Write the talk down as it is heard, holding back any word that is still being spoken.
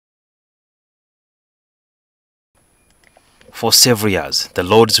For several years, the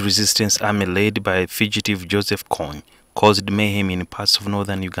Lord's Resistance Army led by fugitive Joseph Kony caused mayhem in parts of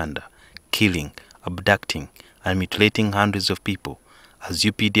northern Uganda, killing, abducting, and mutilating hundreds of people as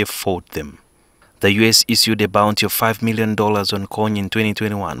UPDF fought them. The US issued a bounty of $5 million on Kony in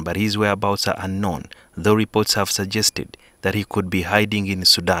 2021, but his whereabouts are unknown, though reports have suggested that he could be hiding in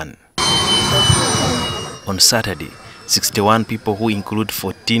Sudan. On Saturday, 61 people, who include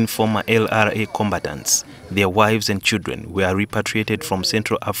 14 former LRA combatants, their wives and children, were repatriated from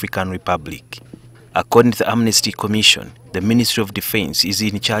Central African Republic. According to the Amnesty Commission, the Ministry of Defense is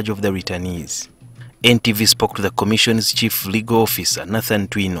in charge of the returnees. NTV spoke to the Commission's Chief Legal Officer, Nathan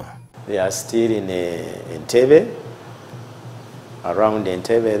Twino. They are still in Entebbe, around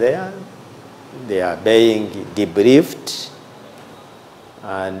Entebbe there. They are being debriefed,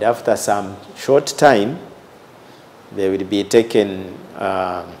 and after some short time, they will be taken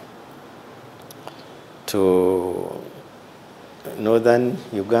to Northern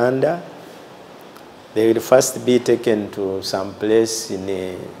Uganda. They will first be taken to some place in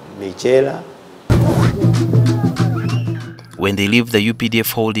Migyera. When they leave the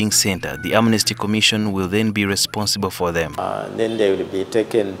UPDF holding center, the Amnesty Commission will then be responsible for them. Then they will be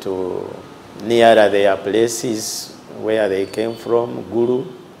taken to nearer their places where they came from, Gulu,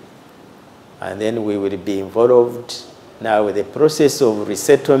 and then we will be involved now with the process of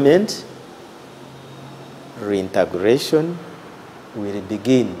resettlement. Reintegration will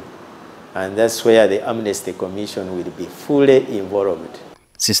begin, and that's where the Amnesty Commission will be fully involved.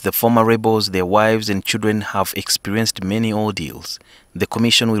 Since the former rebels, their wives and children have experienced many ordeals, the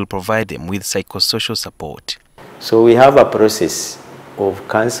Commission will provide them with psychosocial support. So we have a process of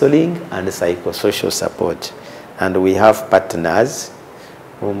counseling and psychosocial support, and we have partners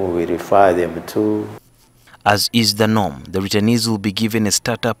whom we refer them to. As is the norm, the returnees will be given a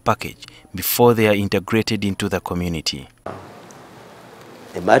starter package before they are integrated into the community.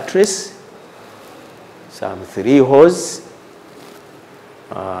 A mattress, some 3 hoses.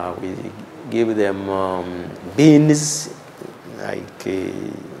 We give them beans, like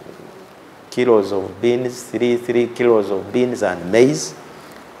kilos of beans, 3 kilos of beans and maize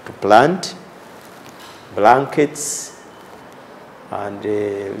to plant, blankets, and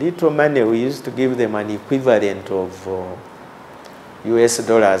little money. We used to give them an equivalent of US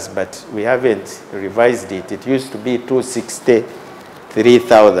dollars, but we haven't revised it. It used to be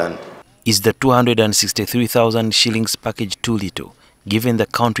 263,000. Is the 263,000 shillings package too little, given the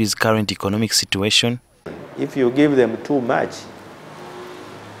country's current economic situation? If you give them too much,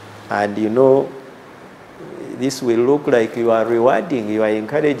 and you know, this will look like you are rewarding, you are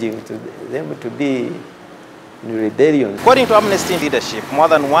encouraging them to be in rebellion. According to Amnesty leadership, more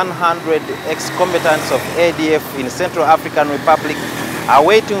than 100 ex-combatants of ADF in Central African Republic are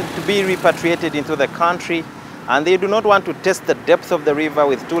waiting to be repatriated into the country, and they do not want to test the depth of the river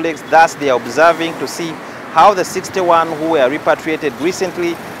with 2 legs. Thus, they are observing to see how the 61 who were repatriated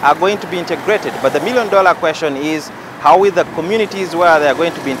recently are going to be integrated. But the million-dollar question is, how will the communities where they are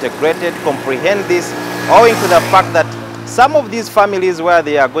going to be integrated comprehend this, owing to the fact that some of these families where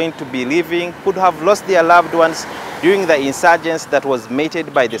they are going to be living could have lost their loved ones during the insurgents that was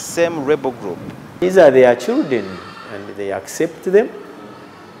mated by the same rebel group. These are their children, and they accept them.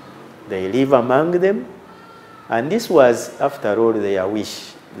 They live among them. And this was, after all, their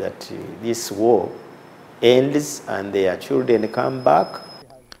wish that this war ends and their children come back.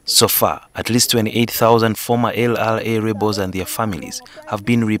 So far, at least 28,000 former LRA rebels and their families have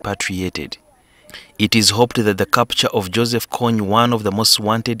been repatriated. It is hoped that the capture of Joseph Kony, one of the most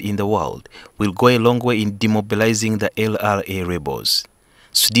wanted in the world, will go a long way in demobilizing the LRA rebels.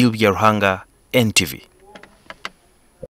 Sudhir Byaruhanga, NTV.